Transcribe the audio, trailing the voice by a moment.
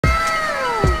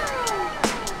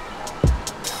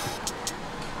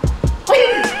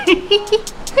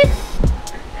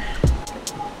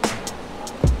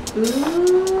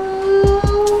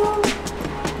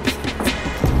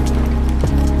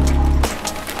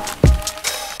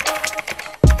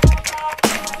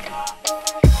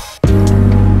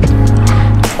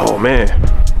man.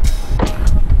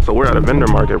 So we're at a vendor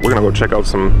market. We're gonna go check out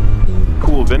some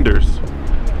cool vendors.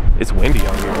 It's windy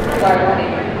out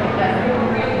here.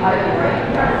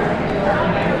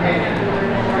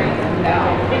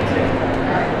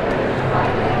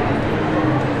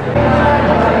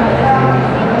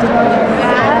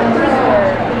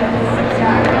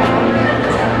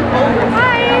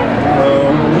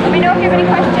 Let me know if you have any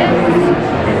questions.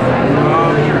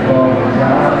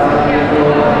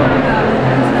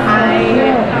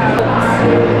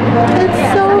 It's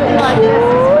so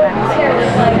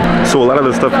cute. So a lot of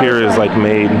the stuff here is like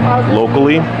made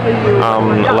locally.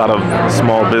 A lot of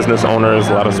small business owners,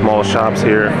 a lot of small shops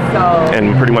here,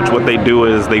 and pretty much what they do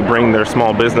is they bring their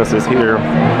small businesses here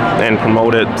and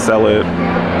promote it, sell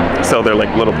their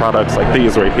like little products like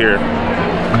these right here.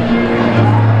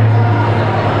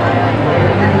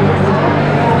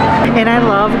 And I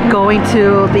love going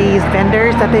to these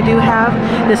vendors that they do have.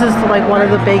 This is like one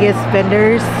of the biggest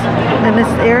vendors in this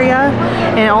area,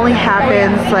 and it only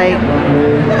happens like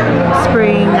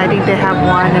spring. I think they have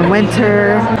one in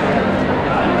winter.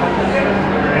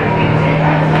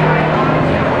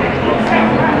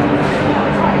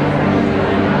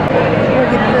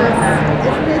 Look at this.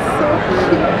 Isn't it so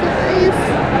cute, guys?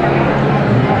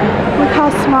 Look how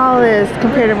small it is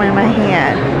compared to my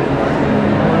hand.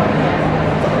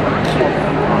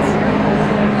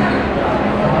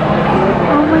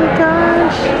 Oh my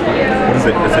gosh. Is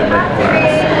it like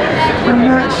glass? I'm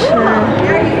not sure.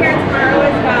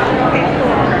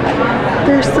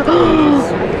 They're so...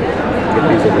 Get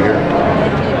these over here.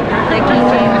 The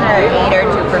keychains are 8 or 2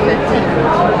 for 15.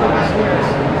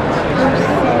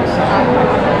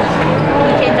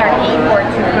 Keychains are 8 or 2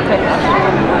 for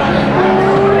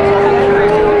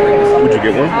 15. Would you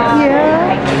get one?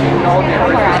 Yeah.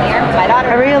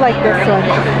 I really like this one.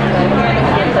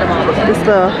 This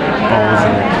little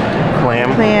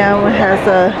Clam. clam has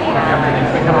a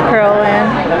pearl in.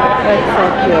 That's so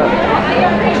cute.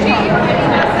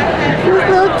 This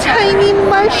little tiny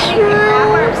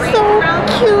mushroom, so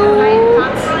cute.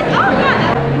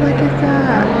 Look at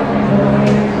that.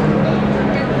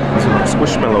 Some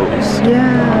squishmallows.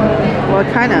 Yeah. Well,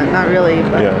 kind of, not really,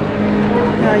 but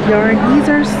Yeah. yarn. These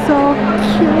are so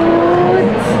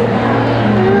cute.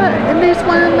 And there's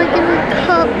one like in a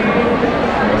cup.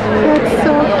 That's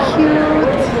so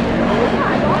cute.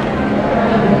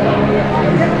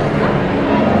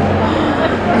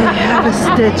 They have a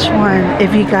Stitch one.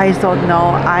 If you guys don't know,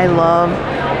 I love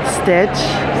Stitch.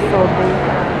 So big.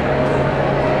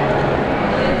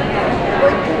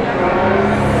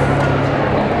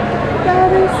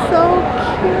 That is so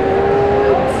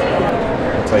cute.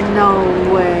 It's like No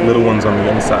way. little ones on the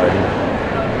inside.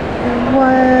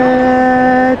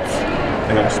 What?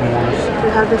 They got s'mores. We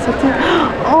have this one too.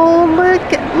 Oh, look.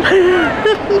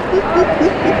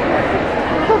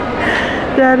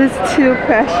 That is too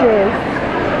precious.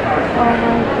 Oh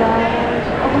my gosh.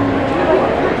 Oh,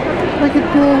 look at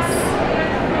this.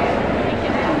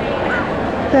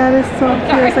 That is so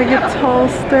cute. It's like a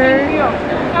toaster.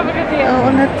 Have a good day. Oh,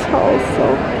 and a toast. So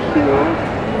cute.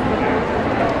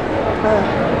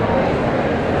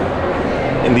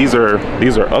 And these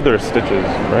are other stitches,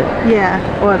 right? Yeah.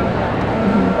 Well,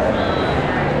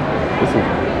 This is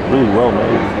really well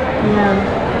made.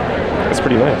 yeah. It's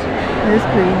pretty nice. It is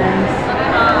pretty nice.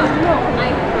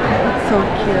 It's so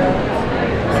cute.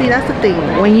 See, that's the thing.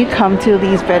 When you come to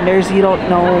these vendors, you don't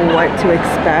know what to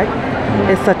expect.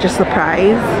 It's such a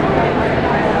surprise.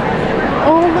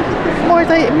 Oh, look at the s'mores.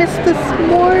 I missed the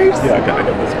s'mores. Yeah, I got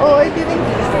this. Oh, I didn't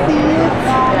see it.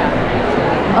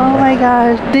 Oh my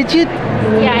gosh. Did you?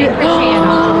 Yeah, I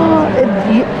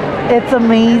appreciate it. It's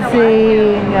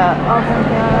amazing. Oh my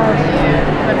gosh.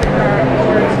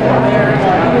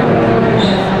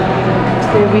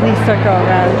 Dude, we need to circle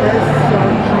around. This is so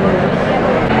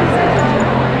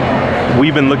cute.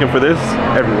 We've been looking for this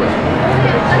everywhere.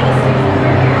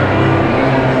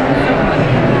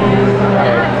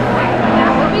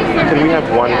 Can we have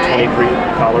one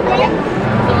 $23 bottle? So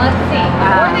let's see.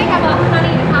 Or they have a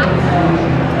honey hot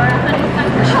or a honey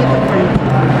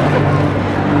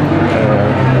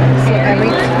So every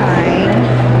time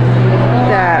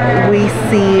that we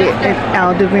see an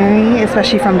elderberry,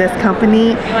 especially from this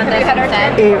company,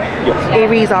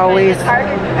 Avery's always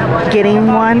getting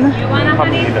one.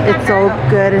 It's so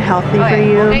good and healthy for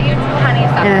you,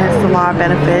 and it's a lot of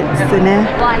benefits in it.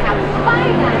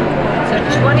 So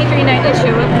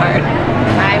 $23.92 a card.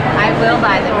 I will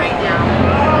buy them right now.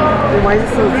 Why is it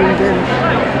so zoomed in?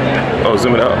 Oh,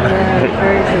 zoom it out. Yeah,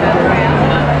 very zoomed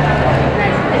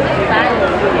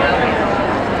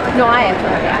No, I have.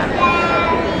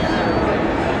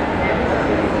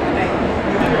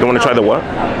 You want to try the what?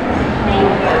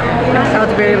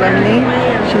 Elderberry lemonade.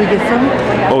 Should we get some?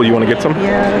 Oh, you want to get some?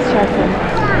 Yeah, let's try some.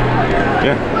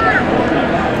 Yeah.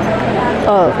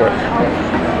 Oh,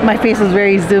 my face was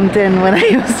very zoomed in when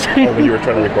I was trying. Oh, when you were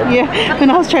trying to record? Yeah,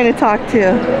 when I was trying to talk too.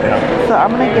 Yeah. So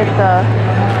I'm gonna get the.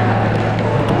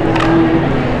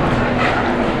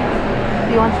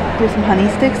 Do you want to do some honey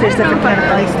sticks? There's different kind of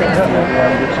honey sticks too.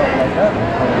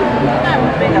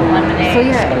 So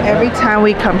yeah, every time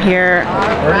we come here,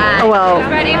 well,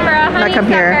 Ready for a not come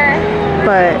here,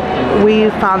 but we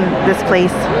found this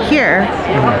place here,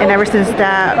 and ever since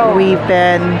that we've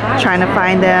been trying to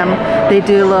find them. They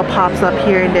do little pops up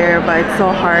here and there, but it's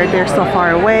so hard. They're so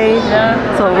far away.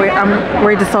 So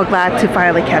we're just so glad to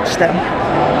finally catch them.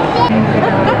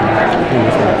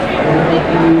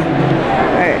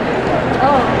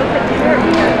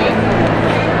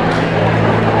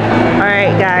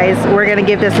 Alright guys, we're gonna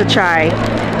give this a try.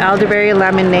 Elderberry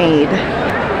lemonade.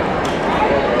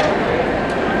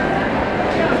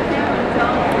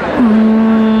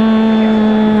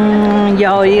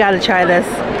 Yo, you gotta try this.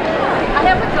 I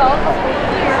have a go.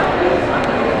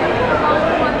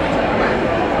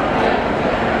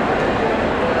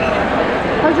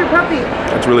 How's your puppy?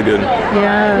 That's really good.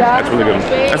 Yeah. That's really good.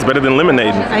 That's better than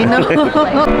lemonade. I know.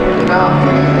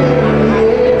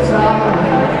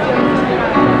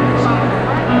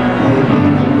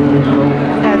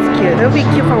 That's cute. It'll be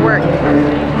cute for work. Isn't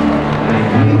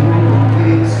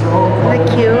that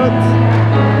cute?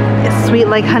 It's sweet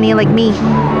like honey, like me.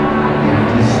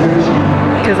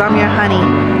 Because I'm your honey.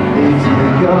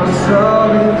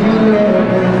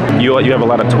 You have a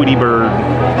lot of Tweety Bird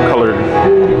colored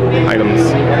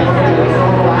items.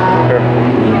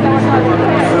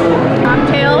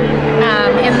 Cocktail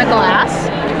in the glass,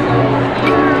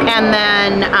 and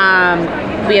then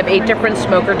we have 8 different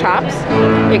smoker tops.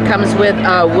 It comes with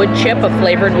a wood chip, a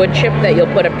flavored wood chip that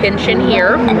you'll put a pinch in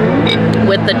here.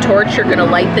 With the torch, you're gonna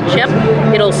light the chip.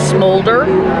 It'll smolder,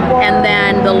 and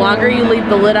then the longer you leave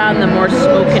the lid on, the more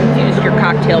smoke infused your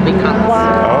cocktail becomes.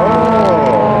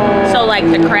 So like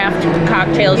the craft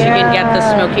cocktails, you can get the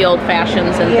smoky old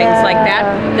fashions and things like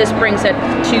that. This brings it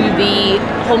to the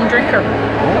home drinker.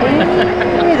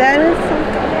 Hey, that is so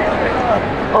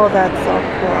cool. Oh, that's so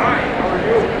cool.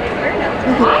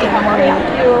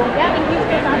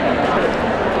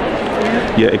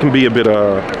 Yeah, it can be a bit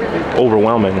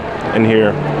overwhelming in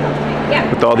here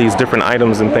with all these different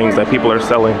items and things that people are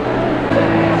selling.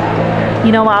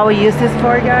 You know what I will use this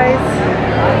for, guys?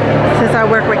 Since I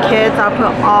work with kids, I'll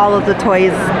put all of the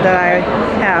toys that I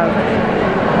have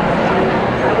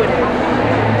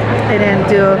and then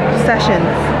do sessions.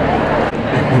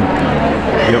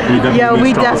 Yep,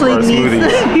 We definitely need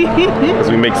because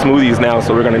we make smoothies now,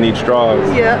 so we're gonna need straws.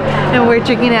 Yeah, and we're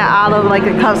drinking it out of like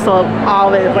a cup, so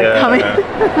all of it is like coming.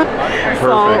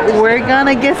 So we're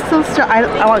gonna get some straw.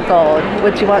 I want gold.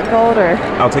 Would you want gold or?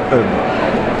 I'll take the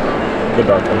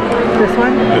dark one. This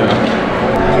one?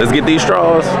 Yeah. Let's get these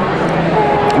straws.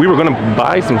 We were gonna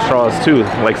buy some straws too,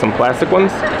 like some plastic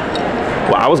ones.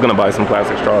 Well, I was gonna buy some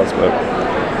plastic straws, but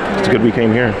it's good we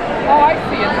came here.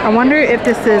 I wonder if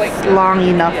this is long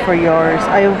enough for yours.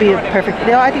 It would be a perfect.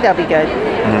 No, I think that'd be good.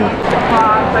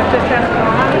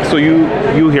 So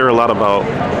you hear a lot about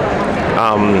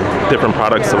different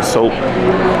products of soap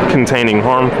containing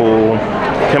harmful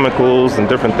chemicals and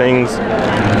different things.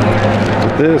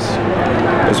 This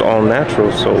is all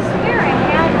natural soap.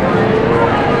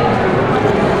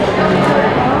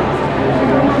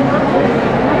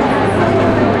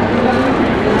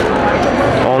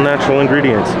 All natural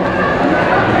ingredients.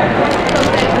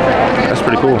 That's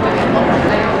pretty cool.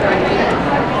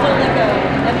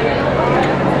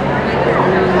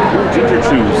 Ginger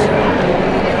chews.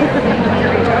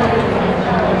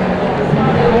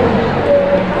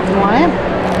 You want it?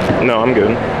 No, I'm good.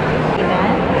 Go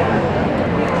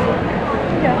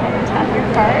ahead and tap your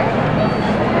card.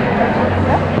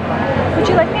 Would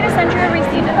you like me to send you a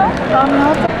receipt at all?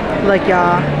 No. Look,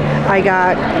 y'all, I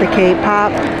got the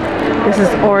K-pop. This is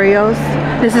Oreos.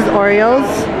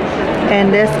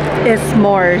 And this is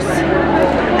s'mores.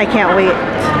 I can't wait.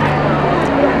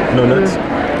 No nuts?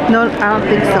 No, I don't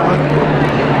think so.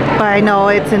 But I know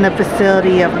it's in the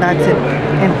facility of nuts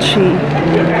and tree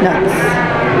nuts.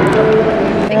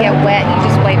 They get wet, you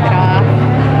just wipe it off.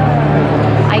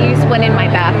 I use one in my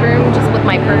bathroom just with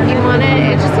my perfume on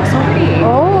it. It just looks so pretty.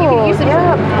 Oh, you can use it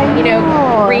yeah, for, you know,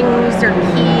 rings or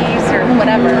keys or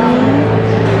whatever.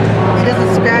 It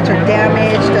doesn't scratch or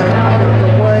damage the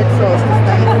wood, so it's just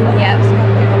nice. Yes.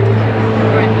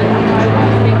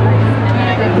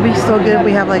 It'd be so good if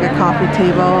we have like a coffee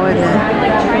table and then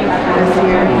this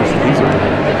here.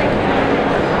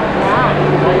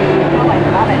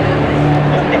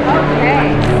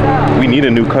 We need a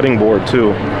new cutting board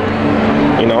too.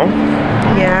 You know?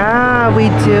 Yeah, we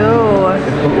do.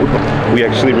 We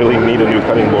actually really need a new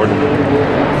cutting board.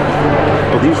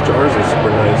 Oh, these jars are super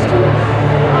nice too.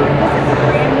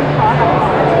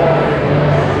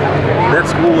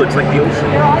 That's cool. It's like the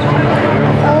ocean.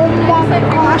 Oh my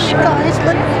gosh, guys,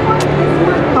 look.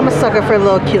 I'm a sucker for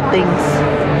little cute things.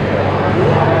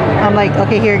 I'm like,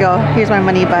 okay, here you go. Here's my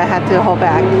money, but I had to hold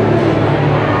back.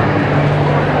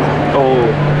 Oh,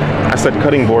 I said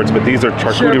cutting boards, but these are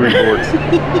charcuterie boards.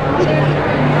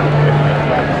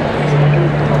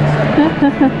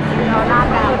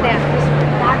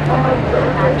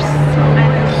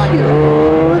 Cute.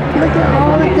 Look at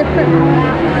all the different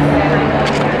ones.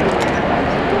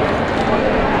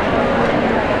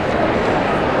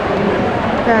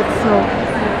 That's so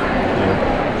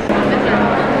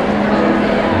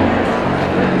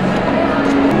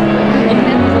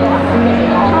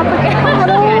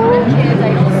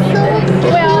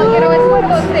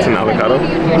It's an avocado.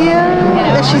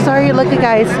 yeah. And she's already looking,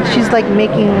 guys. She's like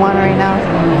making one right now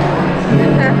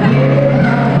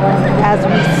as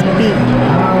we speak.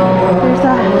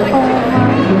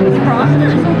 There's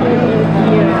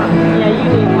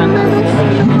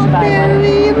a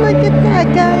strawberry. Look at that,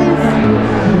 guys.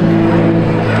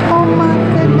 Oh my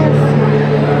goodness.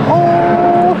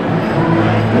 Oh,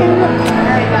 and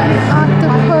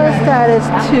octopus. That is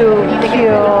too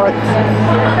cute.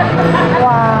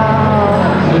 Wow.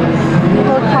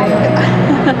 Look how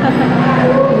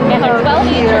And they're 12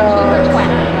 each or 2 for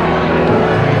 20.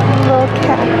 little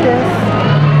cactus.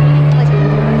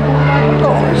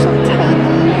 Oh, so tiny.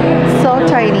 So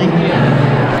tiny.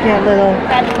 Yeah, little.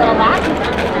 That's a little back.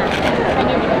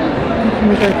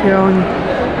 Make like your own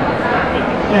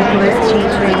necklace,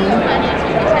 cheese ring.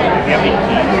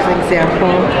 Here's an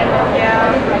example.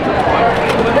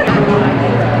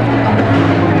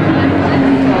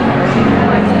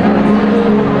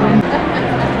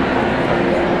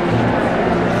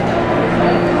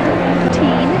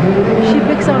 She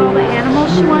picks out all the animals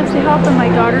she wants to help, and my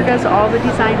daughter does all the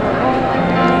design work.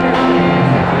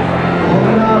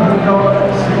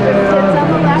 Sits on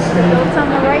the left, and builds on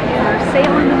the right, and our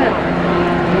sail in the middle.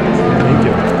 Thank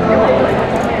you.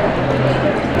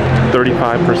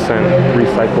 35%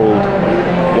 recycled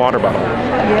water bottle.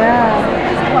 Yeah.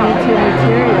 Nature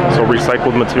material. So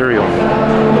recycled material.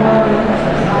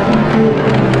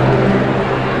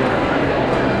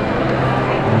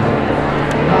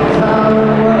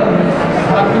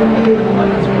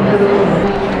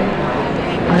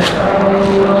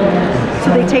 So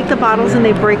they take the bottles and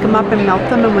they break them up and melt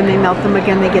them, and when they melt them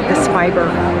again, they get this fiber.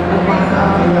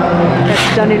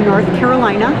 That's done in North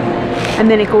Carolina, and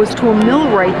then it goes to a mill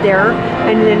right there,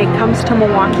 and then it comes to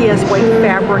Milwaukee as white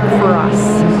fabric for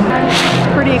us.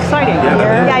 Pretty exciting.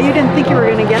 Yeah, you didn't think you were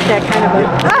going to get that kind of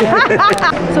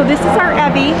a... So this is our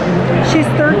Evie. She's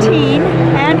 13,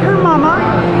 and her mama,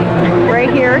 right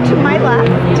here to my left.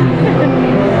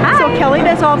 So Kelly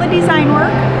does all the design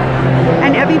work,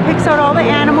 and Evie picks out all the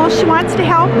animals she wants to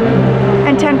help,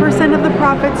 and 10% of the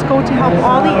profits go to help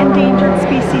all the endangered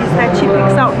species that she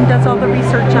picks out and does all the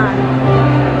research on.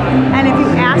 And if you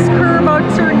ask her about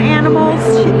certain animals,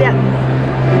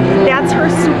 that's her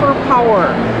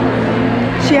superpower.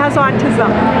 She has autism.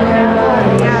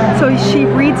 Yeah. So she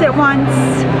reads it once.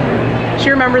 She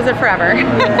remembers it forever.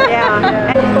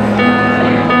 Yeah.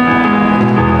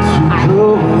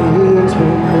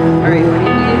 All right.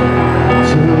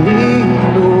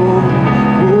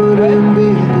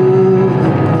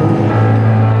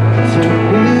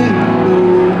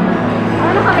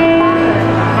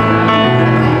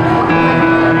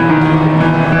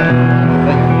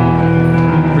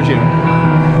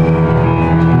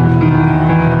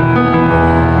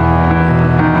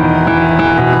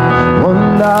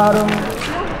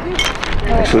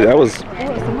 Actually, that was.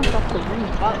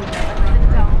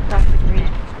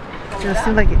 It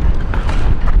seems like it,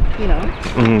 you know.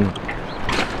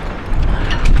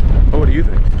 Oh, what do you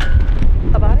think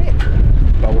About it?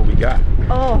 about what we got?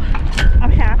 Oh,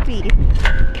 I'm happy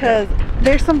because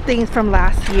there's some things from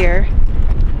last year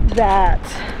that,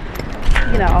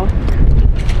 you know,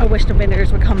 I wish the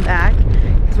vendors would come back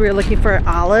because we were looking for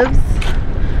olives.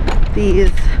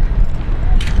 These,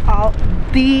 all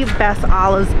the best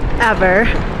olives ever.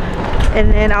 And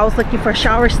then I was looking for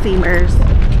shower steamers,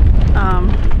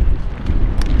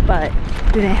 but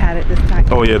didn't have it this time.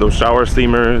 Oh yeah, those shower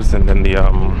steamers and then the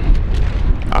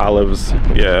olives.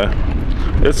 Yeah,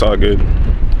 it's all good.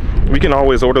 We can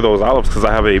always order those olives because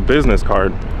I have a business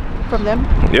card. From them?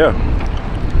 Yeah.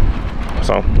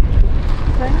 So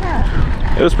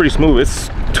yeah. it was pretty smooth. It's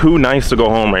too nice to go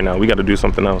home right now. We got to do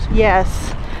something else.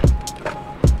 Yes.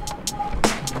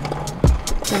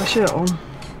 Let me show.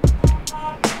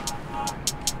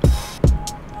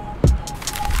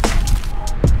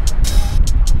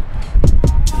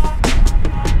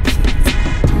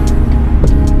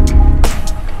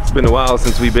 It's been a while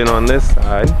since we've been on this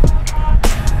side.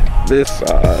 This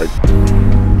side.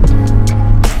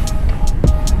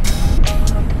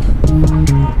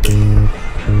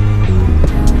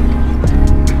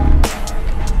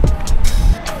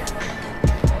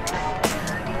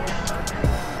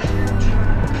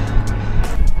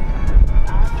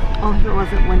 Oh, if it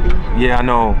wasn't windy. Yeah, I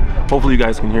know. Hopefully you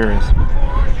guys can hear us.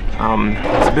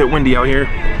 It's a bit windy out here,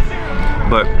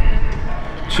 but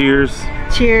cheers.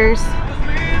 Cheers.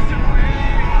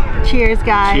 Cheers,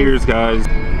 guys. Cheers, guys.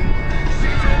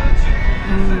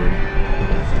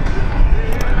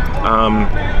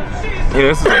 Yeah,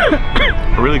 this is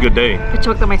a really good day. I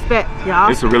choked on my spit,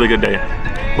 y'all. It's a really good day.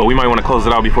 But we might want to close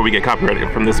it out before we get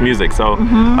copyrighted from this music. So,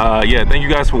 yeah, thank you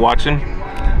guys for watching.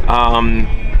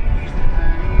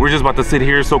 We're just about to sit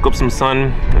here, soak up some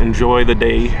sun, enjoy the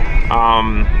day.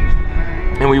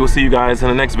 And we will see you guys in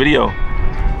the next video.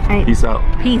 All right. Peace out.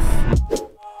 Peace.